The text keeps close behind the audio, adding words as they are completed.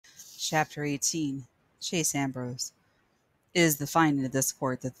Chapter 18. Chase Ambrose. It is the finding of this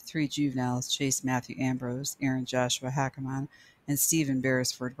court that the three juveniles, Chase Matthew Ambrose, Aaron Joshua Hackerman, and Stephen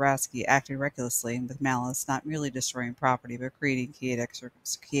Beresford Bratsky, acted recklessly and with malice, not merely destroying property, but creating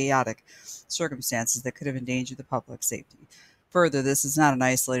chaotic circumstances that could have endangered the public safety. Further, this is not an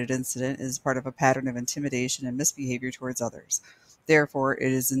isolated incident. It is part of a pattern of intimidation and misbehavior towards others. Therefore,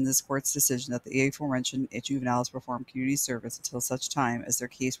 it is in this court's decision that the aforementioned juveniles perform community service until such time as their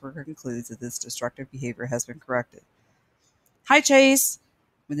caseworker concludes that this destructive behavior has been corrected. Hi, Chase!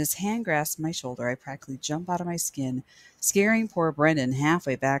 When his hand grasped my shoulder, I practically jumped out of my skin, scaring poor Brendan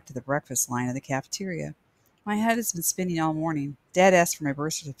halfway back to the breakfast line in the cafeteria. My head has been spinning all morning. Dad asked for my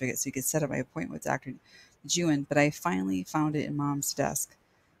birth certificate so he could set up my appointment with Dr. Jewin, but I finally found it in Mom's desk.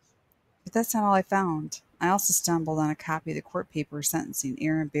 But that's not all I found. I also stumbled on a copy of the court paper sentencing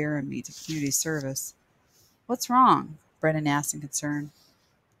Aaron Bear and me to community service. What's wrong? Brendan asked in concern.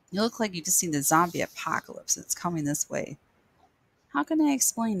 You look like you've just seen the zombie apocalypse. It's coming this way. How can I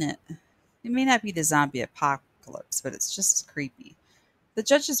explain it? It may not be the zombie apocalypse, but it's just as creepy. The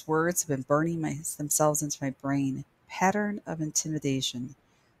judge's words have been burning themselves into my brain. Pattern of intimidation.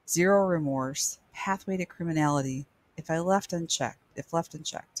 Zero remorse. Pathway to criminality. If left unchecked.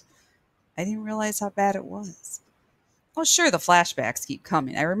 I didn't realize how bad it was. Oh, sure, the flashbacks keep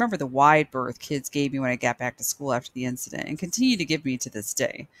coming. I remember the wide berth kids gave me when I got back to school after the incident, and continue to give me to this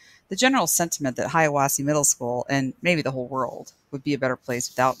day. The general sentiment that Hiawassee Middle School, and maybe the whole world, would be a better place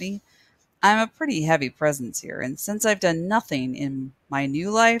without me. I'm a pretty heavy presence here, and since I've done nothing in my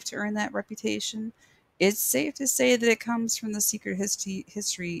new life to earn that reputation, it's safe to say that it comes from the secret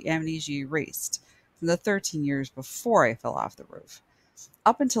history amnesia erased, from the 13 years before I fell off the roof.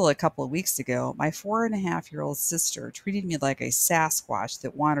 Up until a couple of weeks ago, my 4.5-year-old sister treated me like a Sasquatch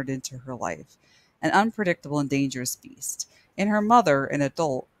that wandered into her life, an unpredictable and dangerous beast, and her mother, an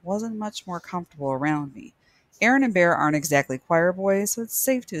adult, wasn't much more comfortable around me. Aaron and Bear aren't exactly choir boys, so it's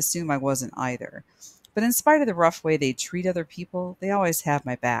safe to assume I wasn't either. But in spite of the rough way they treat other people, they always have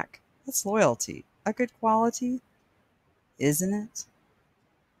my back. That's loyalty. A good quality, isn't it?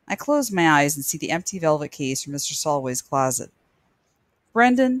 I close my eyes and see the empty velvet case from Mr. Solway's closet.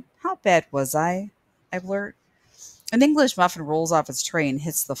 Brendan, how bad was I blurt. An English muffin rolls off its tray and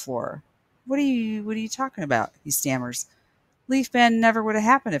hits the floor. What are you talking about? He stammers. Leaf Band never would have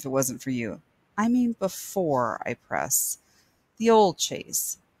happened if it wasn't for you. I mean before, I press. The old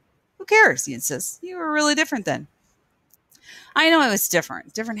Chase. Who cares, he insists. You were really different then. I know I was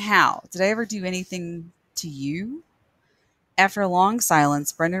different. Different how? Did I ever do anything to you? After a long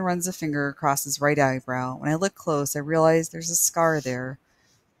silence, Brendan runs a finger across his right eyebrow. When I look close, I realize there's a scar there.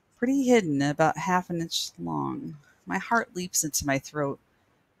 Pretty hidden, about half an inch long. My heart leaps into my throat.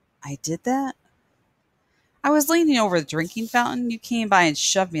 I did that? I was leaning over the drinking fountain. You came by and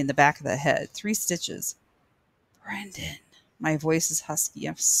shoved me in the back of the head. 3 stitches. Brendan. My voice is husky.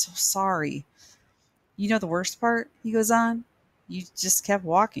 I'm so sorry. You know the worst part? He goes on. You just kept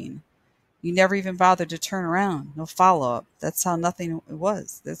walking. You never even bothered to turn around. No follow-up. That's how nothing it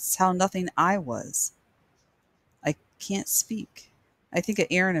was. That's how nothing I was. I can't speak. I think of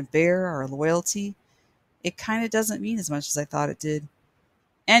Aaron and Bear, our loyalty. It kind of doesn't mean as much as I thought it did.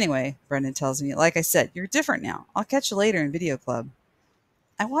 Anyway, Brendan tells me, like I said, you're different now. I'll catch you later in video club.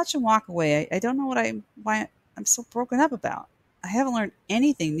 I watch him walk away. I don't know why I'm so broken up about. I haven't learned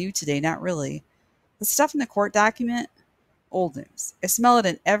anything new today, not really. The stuff in the court document, old news. I smell it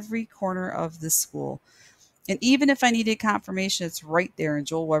in every corner of this school. And even if I needed confirmation, it's right there in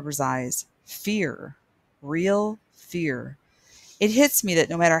Joel Weber's eyes. Fear. Real fear. It hits me that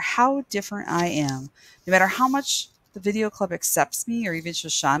no matter how different I am, no matter how much the video club accepts me, or even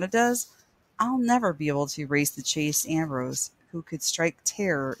Shoshana does, I'll never be able to erase the Chase Ambrose who could strike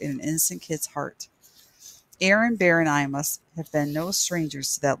terror in an innocent kid's heart. Aaron, Bear, and I must have been no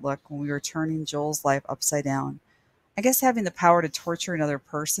strangers to that look when we were turning Joel's life upside down. I guess having the power to torture another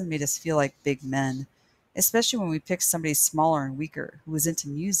person made us feel like big men, especially when we picked somebody smaller and weaker who was into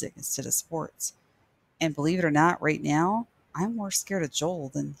music instead of sports. And believe it or not, right now, I'm more scared of Joel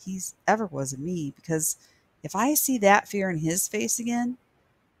than he's ever was of me, because if I see that fear in his face again,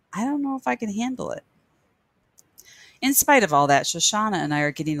 I don't know if I can handle it. In spite of all that, Shoshana and I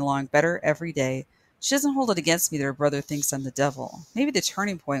are getting along better every day. She doesn't hold it against me that her brother thinks I'm the devil. Maybe the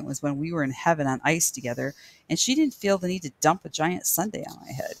turning point was when we were in heaven on ice together, and she didn't feel the need to dump a giant sundae on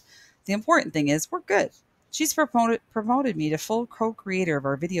my head. The important thing is, we're good. She's promoted me to full co-creator of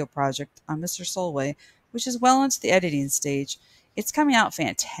our video project on Mr. Solway, which is well into the editing stage. It's coming out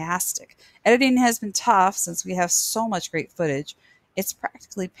fantastic. Editing has been tough since we have so much great footage. It's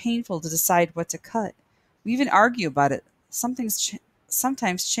practically painful to decide what to cut. We even argue about it. Some things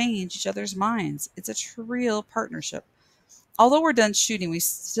sometimes change each other's minds. It's a real partnership. Although we're done shooting, we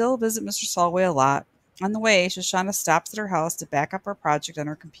still visit Mr. Solway a lot. On the way, Shoshana stops at her house to back up our project on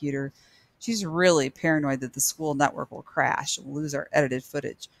her computer. She's really paranoid that the school network will crash and we'll lose our edited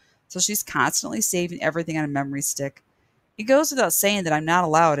footage. So she's constantly saving everything on a memory stick. It goes without saying that I'm not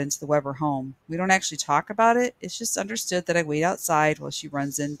allowed into the Weber home. We don't actually talk about it. It's just understood that I wait outside while she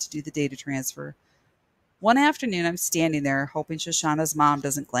runs in to do the data transfer. One afternoon, I'm standing there, hoping Shoshana's mom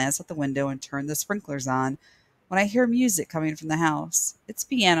doesn't glance out the window and turn the sprinklers on, when I hear music coming from the house. It's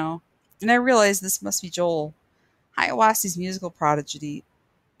piano, and I realize this must be Joel, Hiawatha's musical prodigy.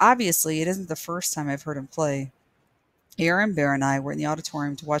 Obviously, it isn't the first time I've heard him play. Aaron Bear and I were in the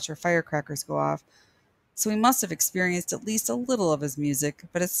auditorium to watch our firecrackers go off, so we must have experienced at least a little of his music,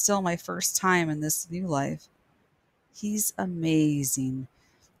 but it's still my first time in this new life. He's amazing.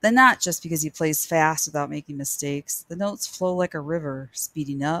 Then not just because he plays fast without making mistakes. The notes flow like a river,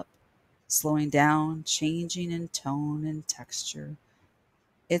 speeding up, slowing down, changing in tone and texture.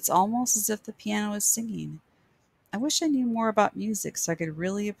 It's almost as if the piano is singing. I wish I knew more about music so I could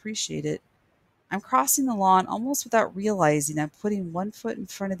really appreciate it. I'm crossing the lawn almost without realizing I'm putting one foot in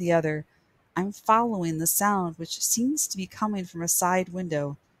front of the other. I'm following the sound, which seems to be coming from a side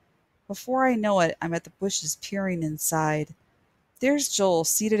window. Before I know it, I'm at the bushes peering inside. There's Joel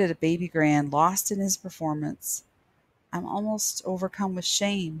seated at a baby grand, lost in his performance. I'm almost overcome with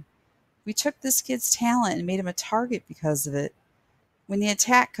shame. We took this kid's talent and made him a target because of it. When the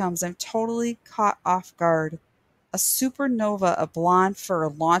attack comes, I'm totally caught off guard. A supernova of blonde fur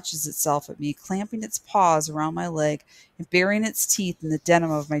launches itself at me, clamping its paws around my leg and burying its teeth in the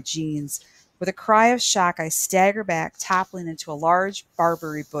denim of my jeans. With a cry of shock, I stagger back, toppling into a large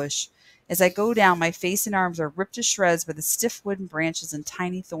barberry bush. As I go down, my face and arms are ripped to shreds by the stiff wooden branches and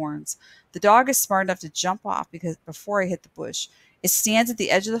tiny thorns. The dog is smart enough to jump off because before I hit the bush. It stands at the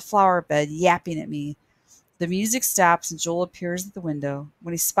edge of the flower bed, yapping at me. The music stops and Joel appears at the window.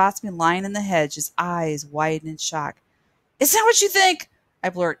 When he spots me lying in the hedge, his eyes widen in shock. "Is that what you think?" I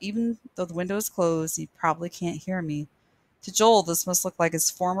blurt, even though the window is closed and he probably can't hear me. To Joel, this must look like his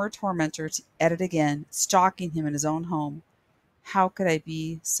former tormentor at it again, stalking him in his own home. How could I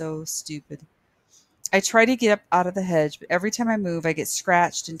be so stupid? I try to get up out of the hedge, but every time I move, I get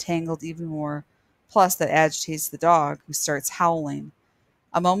scratched and tangled even more. Plus, that agitates the dog, who starts howling.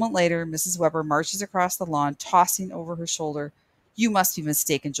 A moment later, Mrs. Weber marches across the lawn, tossing over her shoulder. "You must be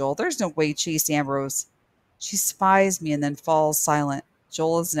mistaken, Joel. There's no way Chase Ambrose." She spies me and then falls silent.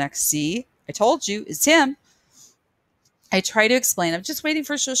 Joel is next. "See? I told you. It's him." I try to explain. "I'm just waiting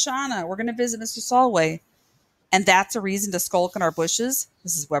for Shoshana. We're going to visit Mr. Solway." "And that's a reason to skulk in our bushes?"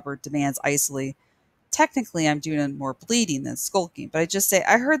 Mrs. Weber demands icily. Technically, I'm doing more bleeding than skulking, but I just say,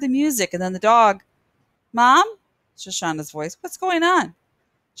 "I heard the music and then the dog." "Mom?" Shoshana's voice. "What's going on?"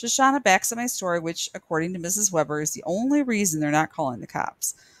 Shoshana backs up my story, which, according to Mrs. Weber, is the only reason they're not calling the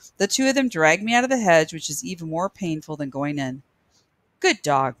cops. The two of them drag me out of the hedge, which is even more painful than going in. "Good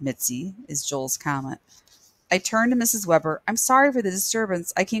dog, Mitzi," is Joel's comment. I turn to Mrs. Weber. "I'm sorry for the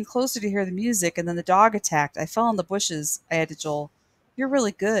disturbance. I came closer to hear the music, and then the dog attacked. I fell in the bushes," I add to Joel. "You're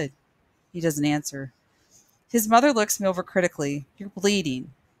really good." He doesn't answer. His mother looks me over critically. "You're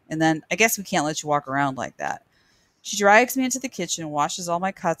bleeding." And then, "I guess we can't let you walk around like that." She drags me into the kitchen and washes all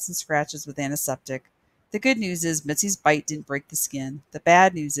my cuts and scratches with antiseptic. The good news is Mitzi's bite didn't break the skin. The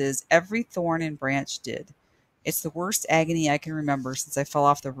bad news is every thorn and branch did. It's the worst agony I can remember since I fell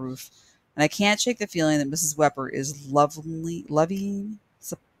off the roof, and I can't shake the feeling that Mrs. Weber is loving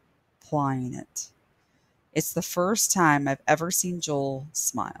supplying it. It's the first time I've ever seen Joel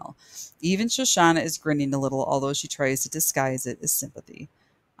smile. Even Shoshana is grinning a little, although she tries to disguise it as sympathy.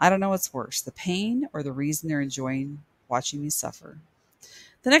 I don't know what's worse, the pain or the reason they're enjoying watching me suffer.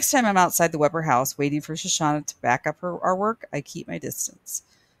 The next time I'm outside the Weber house waiting for Shoshana to back up our work, I keep my distance.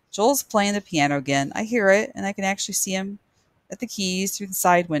 Joel's playing the piano again. I hear it, and I can actually see him at the keys through the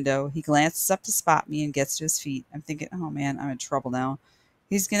side window. He glances up to spot me and gets to his feet. I'm thinking, oh man, I'm in trouble now.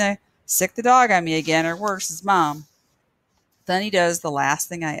 He's going to sick the dog on me again, or worse, his mom. Then he does the last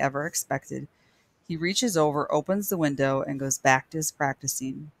thing I ever expected. He reaches over, opens the window, and goes back to his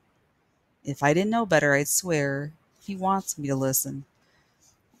practicing. If I didn't know better, I'd swear he wants me to listen.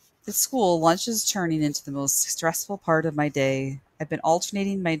 At school, lunch is turning into the most stressful part of my day. I've been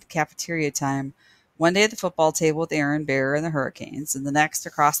alternating my cafeteria time, one day at the football table with Aaron Bear and the Hurricanes, and the next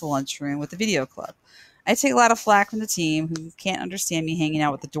across the lunchroom with the video club. I take a lot of flack from the team, who can't understand me hanging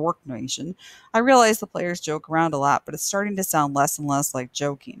out with the dork nation. I realize the players joke around a lot, but it's starting to sound less and less like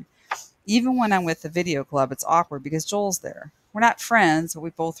joking. Even when I'm with the video club, it's awkward because Joel's there. We're not friends, but we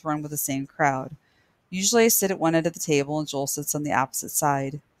both run with the same crowd. Usually I sit at one end of the table and Joel sits on the opposite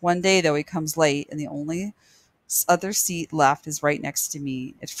side. One day, though, he comes late, and the only other seat left is right next to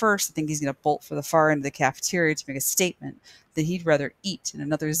me. At first, I think he's going to bolt for the far end of the cafeteria to make a statement that he'd rather eat in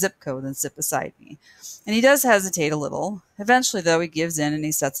another zip code than sit beside me. And he does hesitate a little. Eventually, though, he gives in and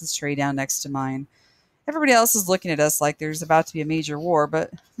he sets his tray down next to mine. Everybody else is looking at us like there's about to be a major war,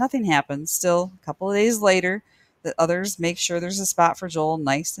 but nothing happens. Still, a couple of days later, the others make sure there's a spot for Joel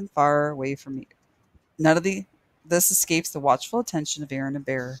nice and far away from me. None of this escapes the watchful attention of Aaron and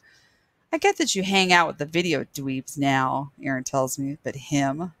Bear. I get that you hang out with the video dweebs now, Aaron tells me, but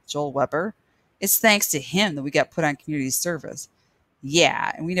him, Joel Weber, it's thanks to him that we got put on community service.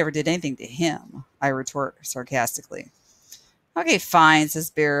 Yeah, and we never did anything to him, I retort sarcastically. Okay, fine, says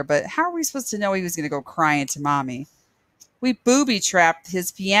Bear, but how are we supposed to know he was going to go crying to Mommy? We booby-trapped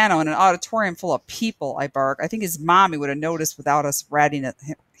his piano in an auditorium full of people, I bark. I think his mommy would have noticed without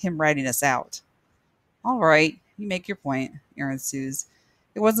him ratting us out. All right, you make your point, Aaron sues.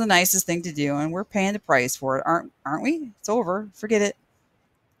 It wasn't the nicest thing to do, and we're paying the price for it, aren't we? It's over. Forget it.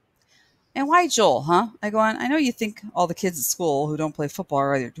 And why Joel, huh? I go on. I know you think all the kids at school who don't play football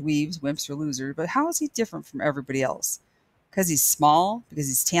are either dweebs, wimps, or losers, but how is he different from everybody else? Because he's small? Because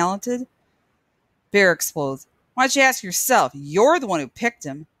he's talented? Bear explodes. Why don't you ask yourself? You're the one who picked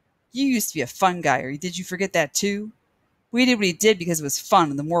him. You used to be a fun guy, or did you forget that too? We did what he did because it was fun,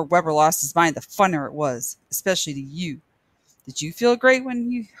 and the more Weber lost his mind, the funner it was, especially to you. Did you feel great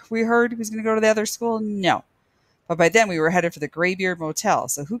when we heard he was going to go to the other school? No. But by then we were headed for the Graybeard Motel,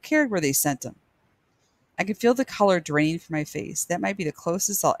 so who cared where they sent him? I could feel the color draining from my face. That might be the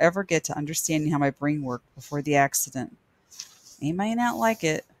closest I'll ever get to understanding how my brain worked before the accident. They might not like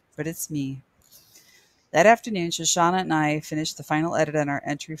it, but it's me. That afternoon, Shoshana and I finished the final edit on our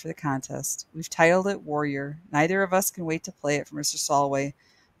entry for the contest. We've titled it Warrior. Neither of us can wait to play it for Mr. Solway.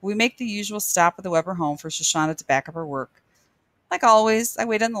 We make the usual stop at the Weber home for Shoshana to back up her work. Like always, I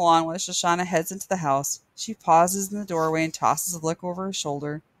wait on the lawn while Shoshana heads into the house. She pauses in the doorway and tosses a look over her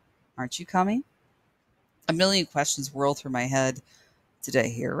shoulder. Aren't you coming? A million questions whirl through my head. Did I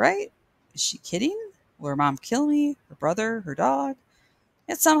hear right? Is she kidding? Will her mom kill me? Her brother? Her dog?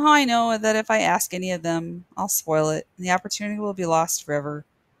 Yet somehow I know that if I ask any of them, I'll spoil it, and the opportunity will be lost forever.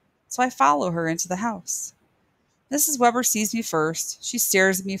 So I follow her into the house. Mrs. Weber sees me first. She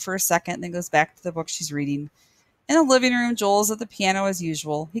stares at me for a second, then goes back to the book she's reading. In the living room, Joel's at the piano as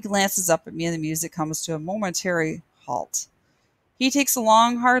usual. He glances up at me and the music comes to a momentary halt. He takes a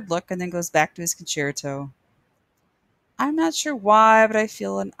long, hard look and then goes back to his concerto. I'm not sure why, but I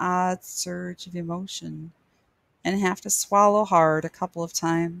feel an odd surge of emotion and have to swallow hard a couple of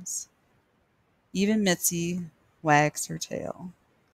times. Even Mitzi wags her tail.